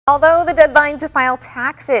Although the deadline to file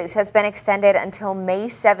taxes has been extended until May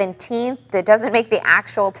 17th, it doesn't make the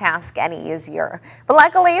actual task any easier. But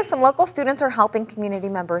luckily, some local students are helping community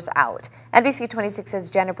members out. NBC 26's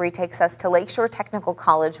Jenna Bree takes us to Lakeshore Technical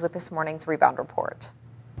College with this morning's Rebound Report.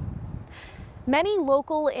 Many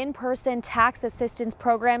local in-person tax assistance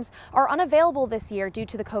programs are unavailable this year due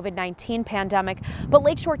to the COVID-19 pandemic, but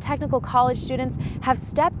Lakeshore Technical College students have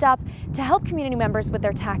stepped up to help community members with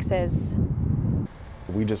their taxes.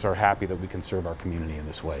 We just are happy that we can serve our community in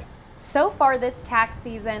this way. So far this tax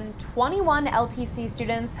season, 21 LTC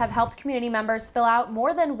students have helped community members fill out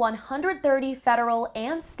more than 130 federal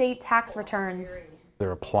and state tax returns.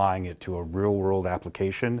 They're applying it to a real-world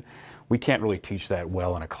application. We can't really teach that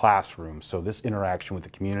well in a classroom, so this interaction with the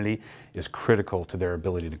community is critical to their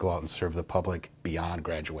ability to go out and serve the public beyond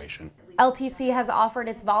graduation. LTC has offered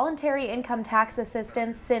its voluntary income tax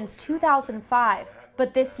assistance since 2005.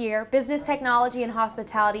 But this year, Business Technology and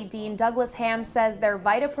Hospitality Dean Douglas Ham says their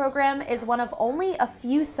VITA program is one of only a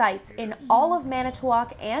few sites in all of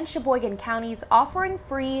Manitowoc and Sheboygan counties offering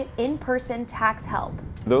free in-person tax help.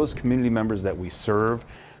 Those community members that we serve,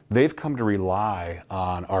 they've come to rely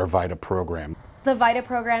on our VITA program. The VITA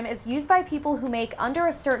program is used by people who make under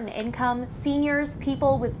a certain income, seniors,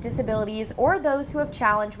 people with disabilities, or those who have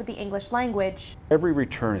challenge with the English language. Every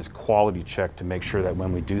return is quality checked to make sure that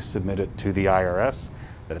when we do submit it to the IRS,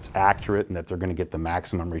 that it's accurate and that they're going to get the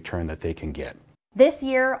maximum return that they can get. This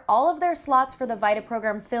year, all of their slots for the VITA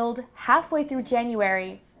program filled halfway through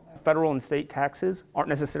January. Federal and state taxes aren't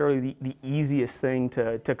necessarily the easiest thing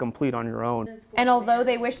to complete on your own. And although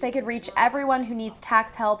they wish they could reach everyone who needs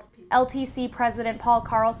tax help, LTC President Paul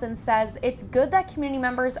Carlson says it's good that community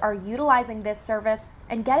members are utilizing this service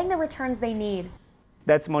and getting the returns they need.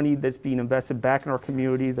 That's money that's being invested back in our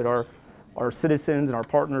community that our citizens and our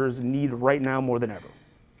partners need right now more than ever.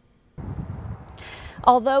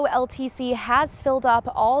 Although LTC has filled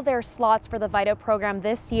up all their slots for the VITA program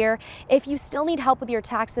this year, if you still need help with your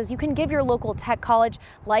taxes, you can give your local tech college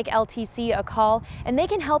like LTC a call, and they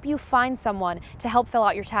can help you find someone to help fill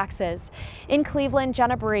out your taxes. In Cleveland,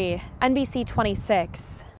 Jenna Bree, NBC 26.